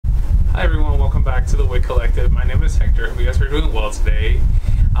Hi everyone, welcome back to the Wick Collective. My name is Hector. Hope you guys are doing well today.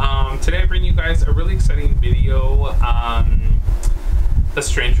 Today I bring you guys a really exciting video. The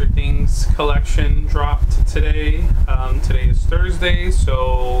Stranger Things collection dropped today. Today is Thursday,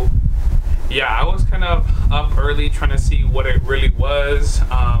 so yeah, I was kind of up early trying to see what it really was.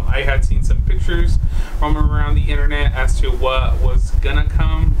 I had seen some pictures from around the internet as to what was gonna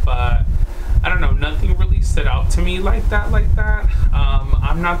come, but I don't know, nothing really stood out to me like that.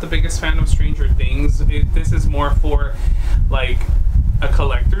 I'm not the biggest fan of Stranger Things. This is more for like a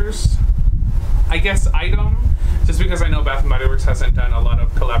collector's, I guess, item, just because I know Bath & Body Works hasn't done a lot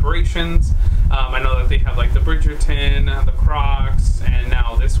of collaborations. I know that they have like the Bridgerton, the Crocs, and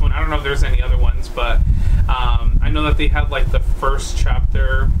now this one. I don't know if there's any other ones, but I know that they had like the first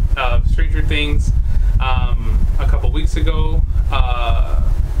chapter of Stranger Things a couple weeks ago.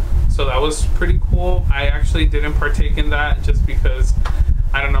 So that was pretty cool. I actually didn't partake in that just because,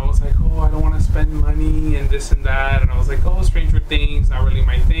 I don't know, I was like, oh, I don't want to spend money and this and that. And I was like, oh, Stranger Things, not really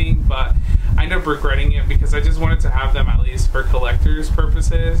my thing. But I ended up regretting it because I just wanted to have them at least for collector's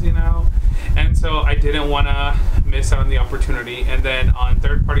purposes, you know? And so I didn't want to miss out on the opportunity. And then on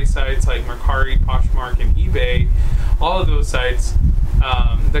third-party sites like Mercari, Poshmark, and eBay, all of those sites,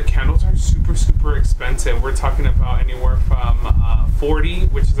 the candles are super expensive. We're talking about anywhere from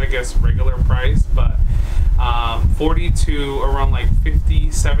 $40, which is I guess regular price, but $40 to around like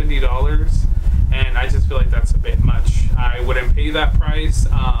 $50-$70, and I just feel like that's a bit much. I wouldn't pay that price.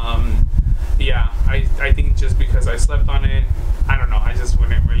 Yeah, I think just because I slept on it, I don't know, I just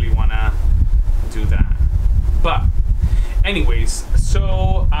wouldn't really want to do that. But anyways,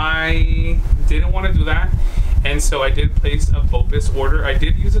 so I didn't want to do that, and so I did place a BOPUS order. I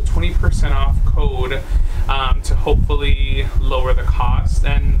did use a 20% off code to hopefully lower the cost,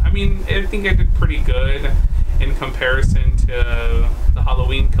 and I mean, I think I did pretty good in comparison to the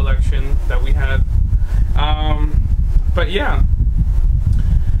Halloween collection that we had. But yeah,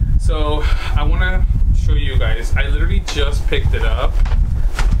 so I want to show you guys. I literally just picked it up.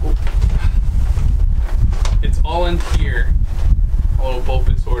 It's all in here, a little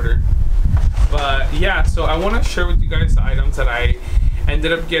BOPUS order. But yeah, so I want to share with you guys the items that I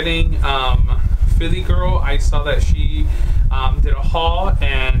ended up getting. Philly Girl, I saw that she did a haul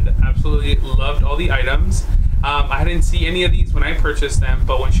and absolutely loved all the items. I didn't see any of these when I purchased them,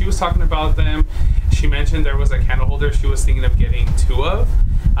 but when she was talking about them, she mentioned there was a candle holder she was thinking of getting 2 of.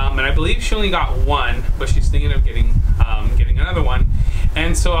 And I believe she only got 1, but she's thinking of getting another one.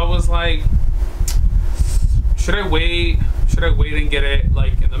 And so I was like, should I wait? Should I wait and get it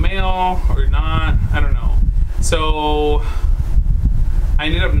like in the mail or not? I don't know. So I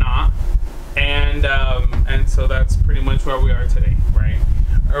ended up not, and so that's pretty much where we are today, right?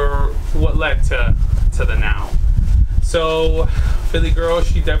 Or what led to the now. So Philly Girl,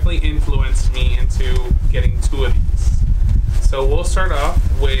 she definitely influenced me into getting 2 of these. So we'll start off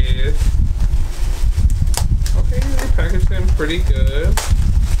with, okay, they packaged them pretty good.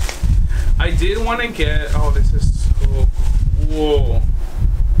 I did want to get, oh, this is so cool.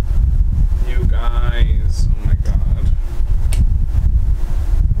 You guys, oh my god.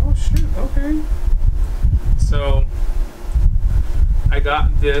 Oh shoot, okay. So I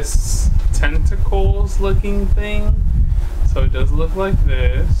got this tentacles looking thing. So it does look like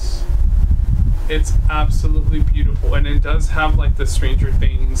this. It's absolutely beautiful, and it does have like the Stranger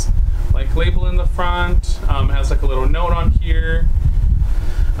Things like label in the front. It has like a little note on here.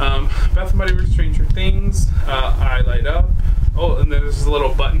 Bath & Body Works Stranger Things, I light up. Oh, and there's a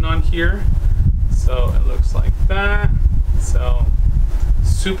little button on here, so it looks like that. So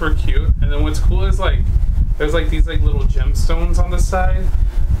super cute. And then what's cool is like there's like these like little gemstones on the side,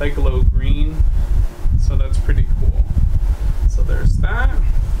 like glow green, so that's pretty cool. So there's that.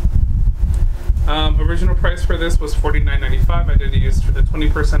 Original price for this was $49.95. I did use the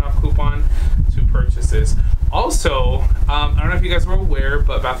 20% off coupon to purchase this. Also, I don't know if you guys were aware,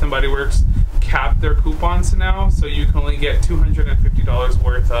 but Bath & Body Works capped their coupons now, so you can only get $250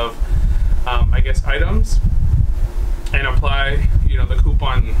 worth of, I guess, items, and apply, you know, the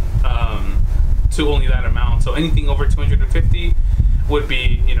coupon to only that amount. So anything over $250 would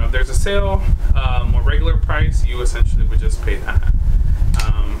be, you know, if there's a sale or regular price, you essentially would just pay that.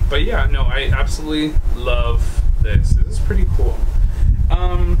 But yeah, no, I absolutely love this. This is pretty cool.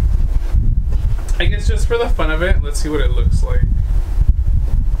 I guess just for the fun of it, let's see what it looks like.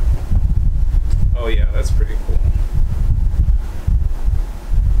 Oh yeah, that's pretty cool.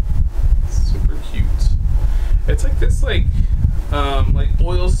 Super cute. It's like this like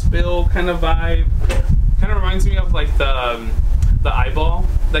oil spill kind of vibe. Kind of reminds me of like the eyeball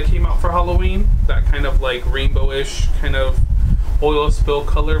that came out for Halloween. That kind of like rainbowish kind of oil spill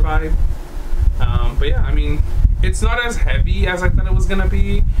color vibe. But yeah, I mean, it's not as heavy as I thought it was gonna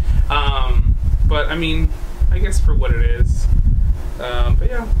be. But I mean, I guess for what it is. But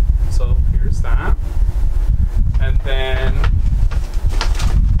yeah, so here's that. And then,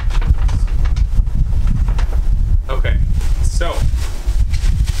 okay, so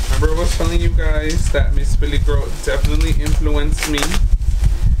remember I was telling you guys that Miss Philly Girl definitely influenced me.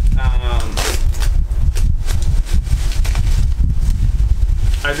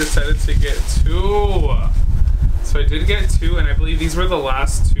 I decided to get 2. So I did get 2, and I believe these were the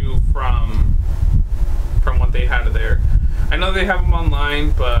last 2 from what they had there. I know they have them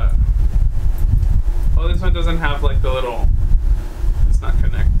online, but oh, this one doesn't have like the little, it's not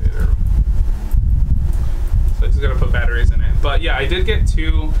connected, or so I just gotta put batteries in it. But yeah, I did get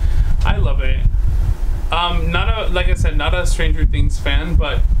 2. I love it. Like I said, not a Stranger Things fan,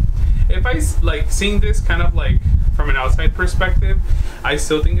 but if I like seeing this kind of like from an outside perspective, I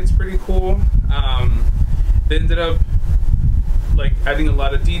still think it's pretty cool. They ended up like adding a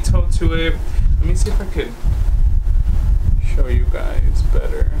lot of detail to it. Let me see if I could show you guys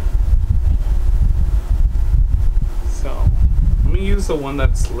better. So let me use the one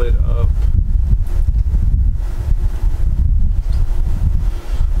that's lit up.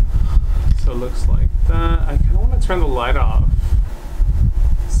 So it looks like that. I kind of want to turn the light off.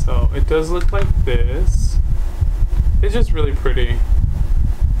 So it does look like this. It's just really pretty.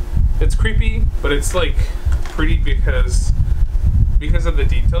 It's creepy, but it's like pretty because of the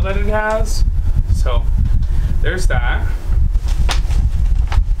detail that it has. So there's that.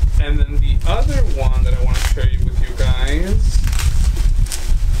 And then the other one that I want to share you with you guys.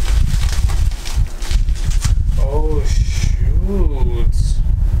 Oh shoot.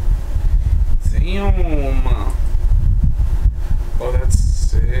 Damn. Oh, that's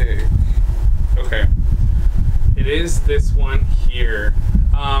sick. Okay. It is this one here.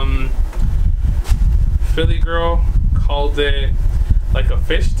 Philly Girl called it like a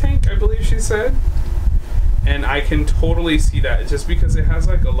fish tank, I believe she said. And I can totally see that just because it has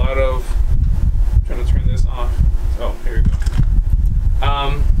like a lot of, I'm trying to turn this off. Oh, here we go.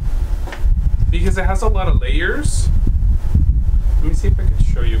 Because it has a lot of layers. Let me see if I can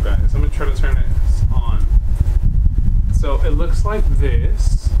show you guys. I'm gonna try to turn it on. So it looks like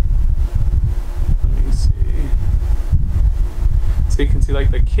this. Let me see. So you can see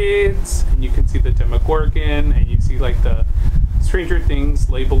like the kids, and you can see the Demogorgon, and you see like the Stranger Things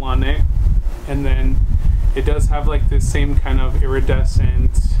label on it. And then it does have like this same kind of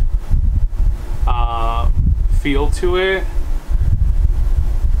iridescent feel to it.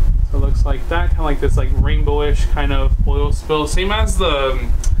 So it looks like that, kind of like this like rainbowish kind of oil spill, same as the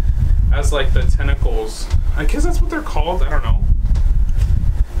like the tentacles. I guess that's what they're called. I don't know.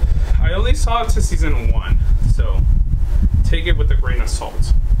 I only saw it to season 1, so take it with a grain of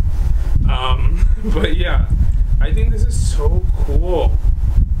salt. But yeah, I think this is so cool.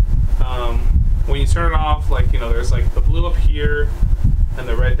 When you turn it off, like, you know, there's like the blue up here and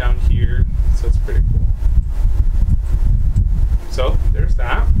the red down here, so it's pretty cool. So there's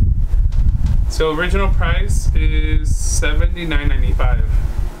that. So original price is $79.95.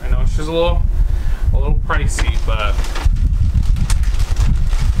 I know it's just a little pricey, but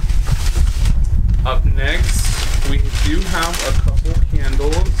up next we do have a couple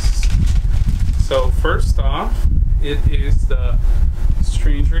candles. So first off, it is the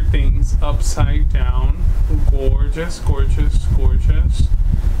Stranger Things upside down. Gorgeous, gorgeous, gorgeous.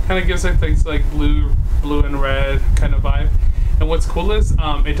 Kind of gives it things like blue and red kind of vibe. And what's cool is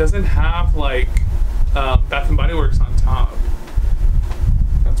it doesn't have like Bath and Body Works on top.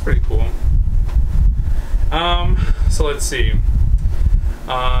 That's pretty cool. So let's see.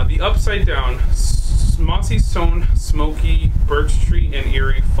 The upside down, mossy stone, smoky, birch tree, and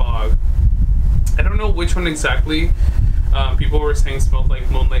eerie fog. I don't know which one exactly. People were saying smelled like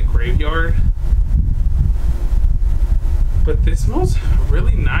Moonlight Graveyard, but this smells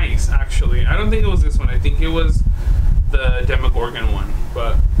really nice actually. I don't think it was this one. I think it was the Demogorgon one,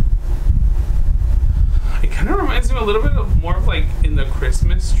 but it kind of reminds me a little bit of more of like in the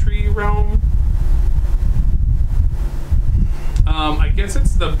Christmas tree realm. I guess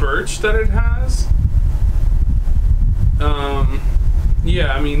it's the birch that it has.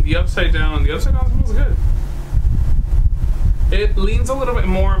 Yeah, I mean the upside down smells good. It leans a little bit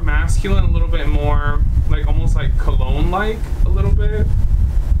more masculine, a little bit more like almost like cologne-like a little bit.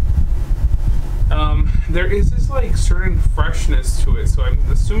 There is this like certain freshness to it, so I'm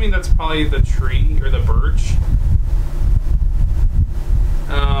assuming that's probably the tree or the birch.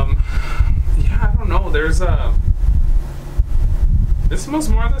 Yeah, I don't know. There's this smells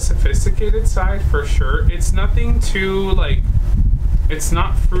more on the sophisticated side for sure. It's nothing too like It's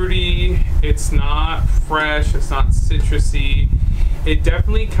not fruity, it's not fresh, it's not citrusy. It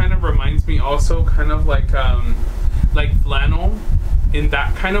definitely kind of reminds me also kind of like flannel, in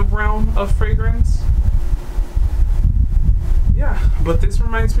that kind of realm of fragrance. Yeah, but this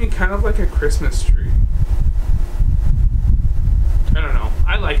reminds me kind of like a Christmas tree. I don't know.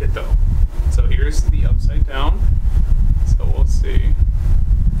 I like it though. So here's the upside down. So we'll see.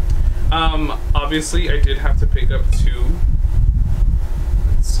 Obviously I did have to pick up two.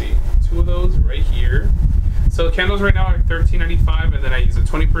 Let's see, two of those right here. So the candles right now are $13.95, and then I use a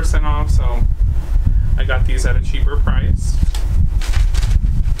 20% off, so I got these at a cheaper price.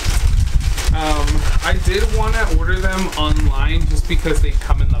 I did want to order them online just because they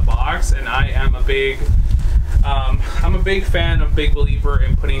come in the box, and I am a big I'm a big fan, a big believer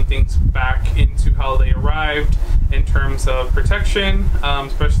in putting things back into how they arrived in terms of protection,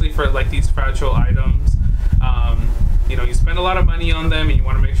 especially for like these fragile items. You know, you spend a lot of money on them and you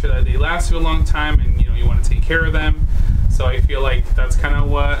want to make sure that they last you a long time, and you know, you want to take care of them. So I feel like that's kind of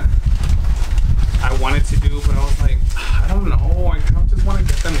what I wanted to do, but I was like, I don't know, I kind of just want to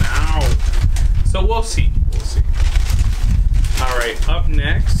get them now. So we'll see. Alright, up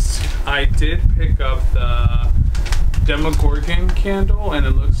next, I did pick up the Demogorgon candle, and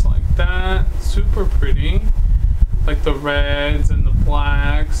it looks like that. Super pretty. Like the reds and the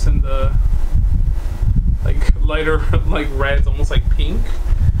blacks and the like lighter like reds, almost like pink.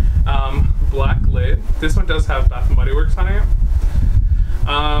 Black lid. This one does have Bath & Body Works on it.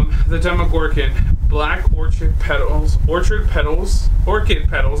 The Demogorgon, black orchid petals, I'm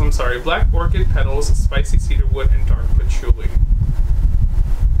sorry, black orchid petals, spicy cedarwood, and dark patchouli.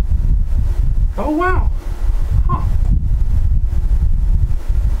 Oh wow. Huh.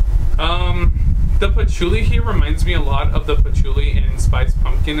 The patchouli here reminds me a lot of the patchouli in Spiced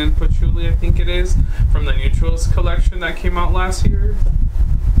Pumpkin and Patchouli, I think it is, from the Neutrals collection that came out last year.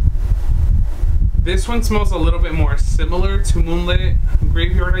 This one smells a little bit more similar to Moonlit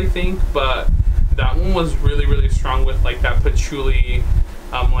Graveyard, I think, but that one was really, really strong with like that patchouli,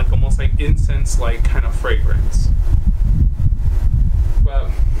 like almost like incense like kind of fragrance. But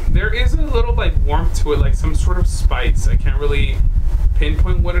there is a little like warmth to it, like some sort of spice. I can't really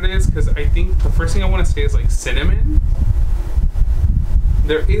pinpoint what it is, because I think the first thing I want to say is like cinnamon.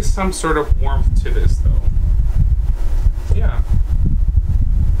 There is some sort of warmth to this though. Yeah.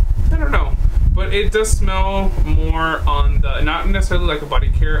 I don't know. But it does smell more on the, not necessarily like a body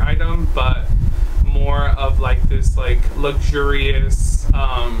care item, but more of like this like luxurious,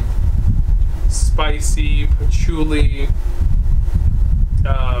 spicy patchouli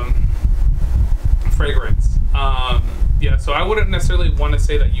fragrance. Yeah, so I wouldn't necessarily want to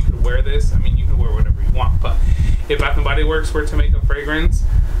say that you could wear this. I mean, you can wear whatever you want, but if Bath & Body Works were to make a fragrance,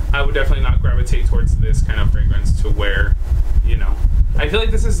 I would definitely not gravitate towards this kind of fragrance to wear, you know. I feel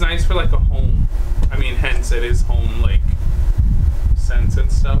like this is nice for like a home. I mean, hence it is home like scents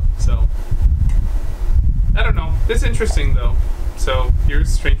and stuff. So I don't know. It's interesting though. So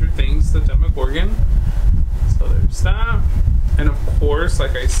here's Stranger Things, the Demogorgon. So there's that. And of course,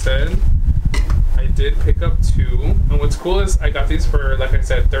 like I said, I did pick up two. And what's cool is I got these for, like I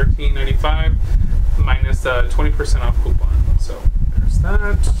said, $13.95 minus the 20% off coupon. So there's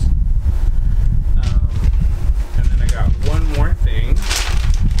that. And then I got one more thing.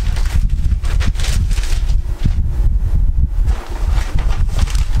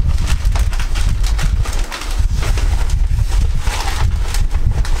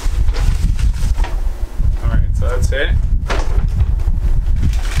 Alright, so that's it.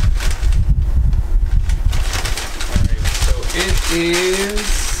 Alright, so it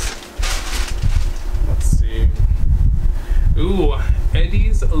is, let's see. Ooh,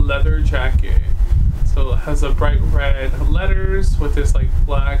 Eddie's leather jacket. So it has a bright red letters with this like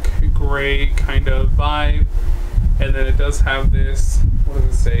black gray kind of vibe, and then it does have this, what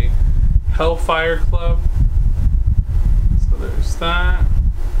does it say, Hellfire Club. So there's that.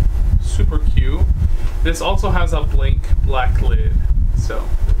 Super cute. This also has a blank black lid. So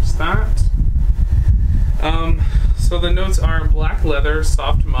there's that. So the notes are black leather,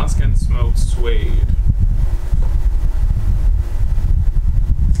 soft musk, and smoked suede.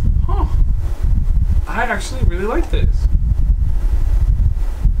 Huh. I actually really like this.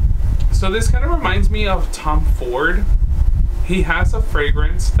 So this kind of reminds me of Tom Ford. He has a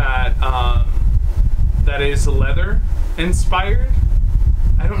fragrance that that is leather inspired.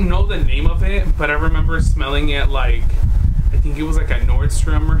 I don't know the name of it, but I remember smelling it like, I think it was like a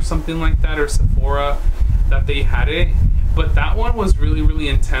Nordstrom or something like that, or Sephora, that they had it. But that one was really, really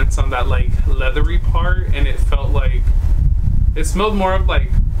intense on that like leathery part, and it felt like, it smelled more of like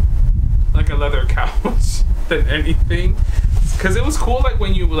a leather couch than anything. because it was cool, like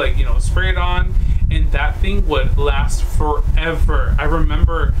when you like, you know, spray it on and that thing would last forever. I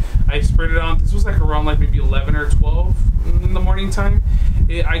remember I sprayed it on, this was like around like maybe 11 or 12 in the morning time.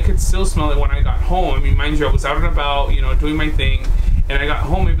 I could still smell it when I got home. I mean, mind you, I was out and about, you know, doing my thing, and I got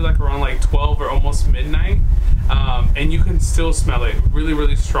home maybe like around like 12 or almost midnight, and you can still smell it really,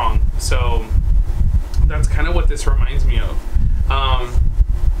 really strong. So that's kind of what this reminds me of.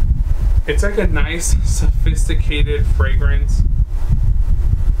 It's like a nice, sophisticated fragrance.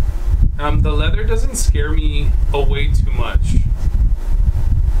 The leather doesn't scare me away too much.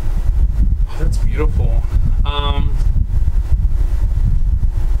 Oh, that's beautiful.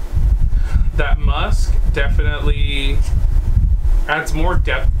 That musk definitely adds more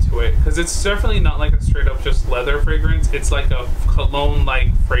depth to it, because it's definitely not like a straight up just leather fragrance. It's like a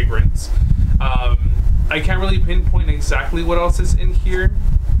cologne-like fragrance. I can't really pinpoint exactly what else is in here.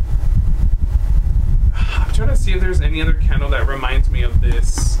 I'm trying to see if there's any other candle that reminds me of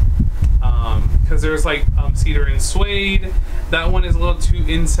this. Because there's like cedar and suede. That one is a little too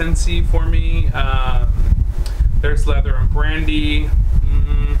incensey for me. There's leather and brandy.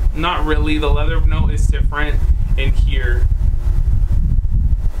 Not really. The leather note is different in here.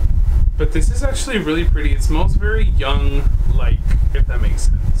 But this is actually really pretty. It smells very young-like, if that makes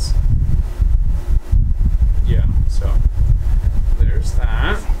sense. Yeah, so there's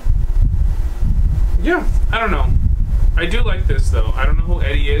that. Yeah, I don't know. I do like this though. I don't know who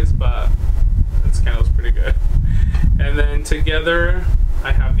Eddie is, but this candle's pretty good. And then together,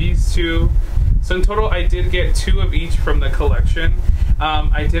 I have these two. So in total, I did get 2 of each from the collection.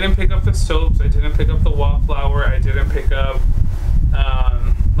 I didn't pick up the soaps. I didn't pick up the wallflower. I didn't pick up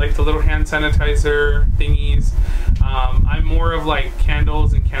like the little hand sanitizer thingies. I'm more of like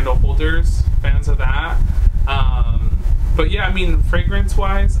candles and candle holders, fans of that. But yeah, I mean, fragrance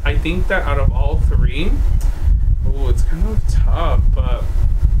wise, I think that out of all 3, oh, it's kind of tough, but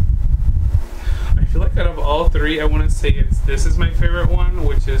I feel like out of all 3, I want to say this is my favorite one,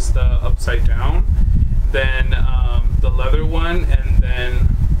 which is the upside down, then the leather one, and then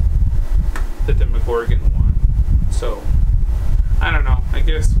the Demogorgon one. So I don't know. I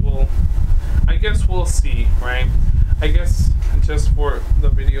guess we'll see, right? I guess just for the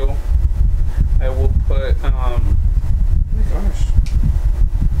video, I will put oh my gosh.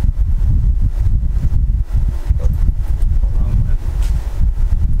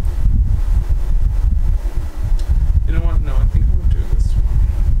 You know what? No, I think I'm gonna do this one.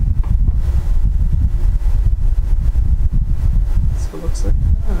 So it looks like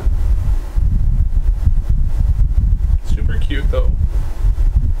that. Super cute though.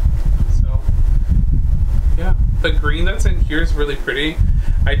 So yeah, the green that's in here is really pretty.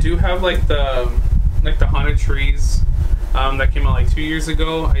 I do have like the haunted trees that came out like 2 years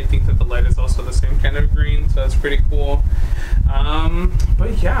ago. I think that the light is also the same kind of green, so that's pretty cool.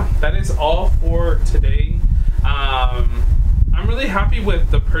 But yeah, that is all for today. I'm really happy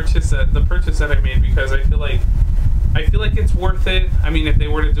with the purchase that I made, because I feel like it's worth it. I mean, if they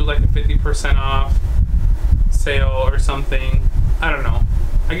were to do like a 50% off sale or something, I don't know.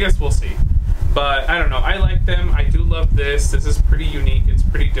 I guess we'll see. But I don't know. I like them. I do love this. This is pretty unique. It's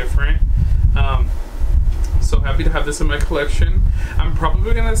pretty different. So happy to have this in my collection. I'm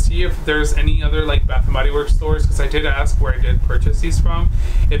probably gonna see if there's any other like Bath and Body Works stores, because I did ask where I did purchase these from,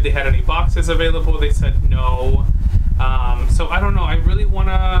 if they had any boxes available. They said no. So I don't know. I really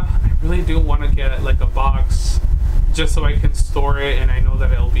do wanna get like a box, just so I can store it and I know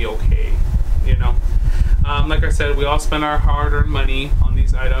that it'll be okay, you know. Like I said, we all spend our hard-earned money on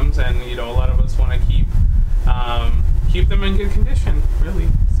these items, and you know, a lot of us want to keep them in good condition, really.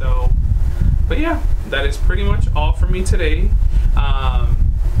 So, but yeah, that is pretty much all for me today.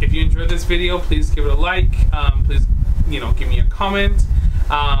 If you enjoyed this video, please give it a like. Please, you know, give me a comment.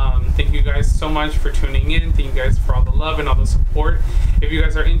 Thank you guys so much for tuning in. Thank you guys for all the love and all the support. If you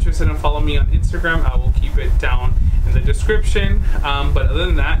guys are interested in following me on Instagram, I will keep it down in the description. But other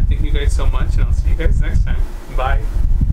than that, thank you guys so much, and I'll see you guys next time. Bye.